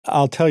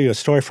I'll tell you a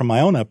story from my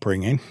own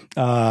upbringing,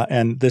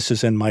 and this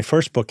is in my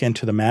first book,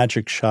 Into the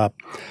Magic Shop,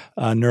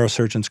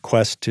 Neurosurgeon's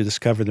Quest to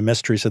Discover the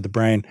Mysteries of the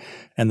Brain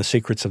and the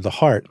Secrets of the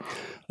Heart.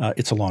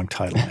 It's a long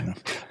title, I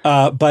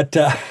know. But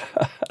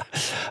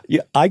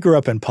I grew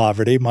up in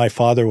poverty. My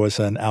father was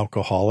an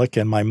alcoholic,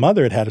 and my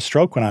mother had had a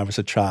stroke when I was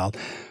a child.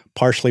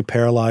 Partially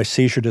paralyzed,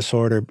 seizure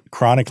disorder,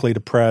 chronically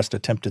depressed,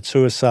 attempted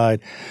suicide.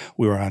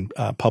 We were on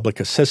public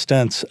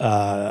assistance.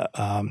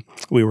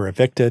 We were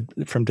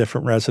evicted from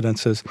different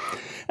residences.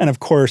 And of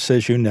course,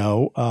 as you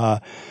know,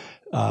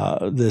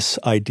 this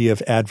idea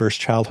of adverse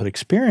childhood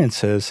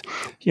experiences,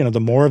 the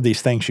more of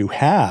these things you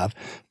have,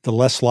 the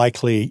less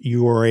likely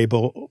you are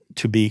able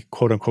to be,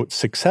 quote unquote,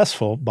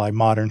 successful by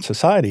modern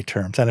society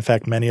terms. And in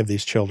fact, many of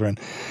these children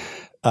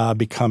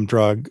become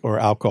drug or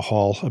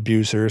alcohol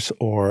abusers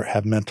or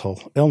have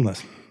mental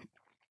illness.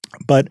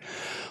 But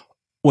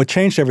what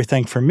changed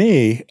everything for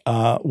me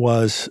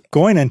was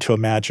going into a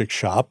magic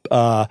shop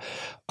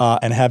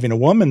and having a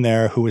woman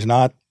there who was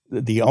not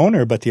the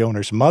owner, but the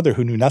owner's mother,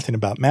 who knew nothing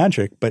about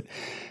magic. But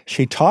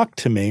she talked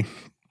to me,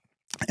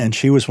 and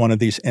she was one of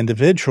these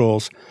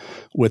individuals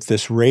with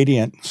this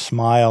radiant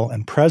smile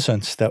and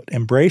presence that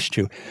embraced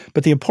you.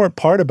 But the important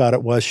part about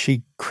it was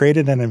she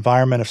created an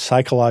environment of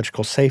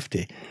psychological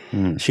safety.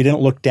 She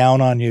didn't look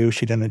down on you.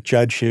 She didn't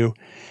judge you.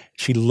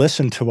 She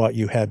listened to what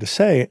you had to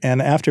say.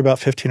 And after about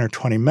 15 or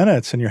 20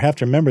 minutes, and you have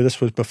to remember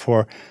this was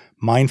before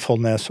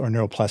mindfulness or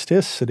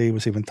neuroplasticity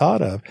was even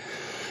thought of,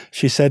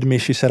 she said to me,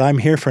 I'm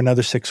here for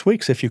another 6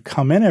 weeks. If you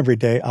come in every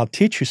day, I'll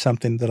teach you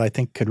something that I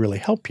think could really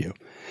help you.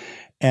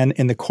 And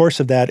in the course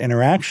of that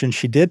interaction,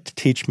 she did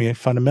teach me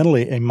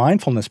fundamentally a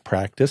mindfulness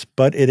practice,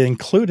 but it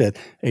included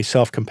a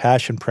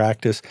self-compassion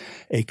practice,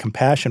 a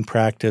compassion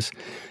practice,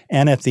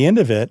 and at the end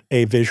of it,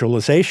 a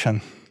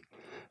visualization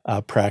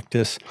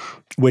practice,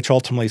 which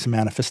ultimately is a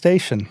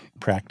manifestation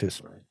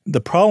practice.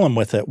 The problem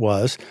with it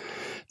was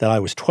that I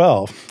was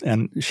 12,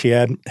 and she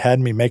had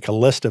me make a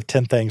list of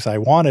 10 things I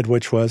wanted,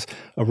 which was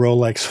a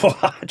Rolex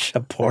watch,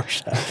 a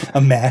Porsche,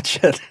 a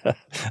mansion,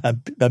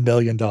 $1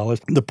 million.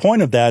 The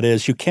point of that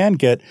is you can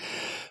get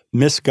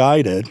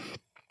misguided,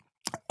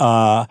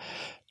 but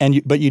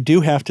you do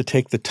have to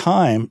take the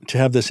time to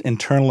have this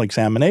internal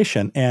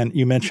examination. And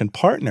you mentioned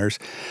partners.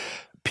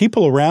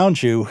 People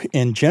around you,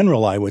 in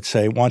general, I would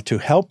say, want to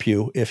help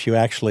you if you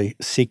actually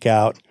seek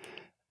out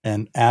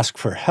and ask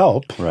for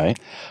help. Right.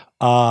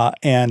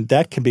 And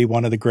that can be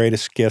one of the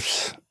greatest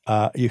gifts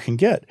you can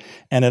get.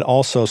 And it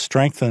also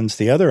strengthens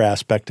the other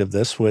aspect of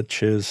this,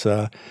 which is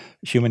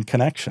human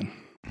connection.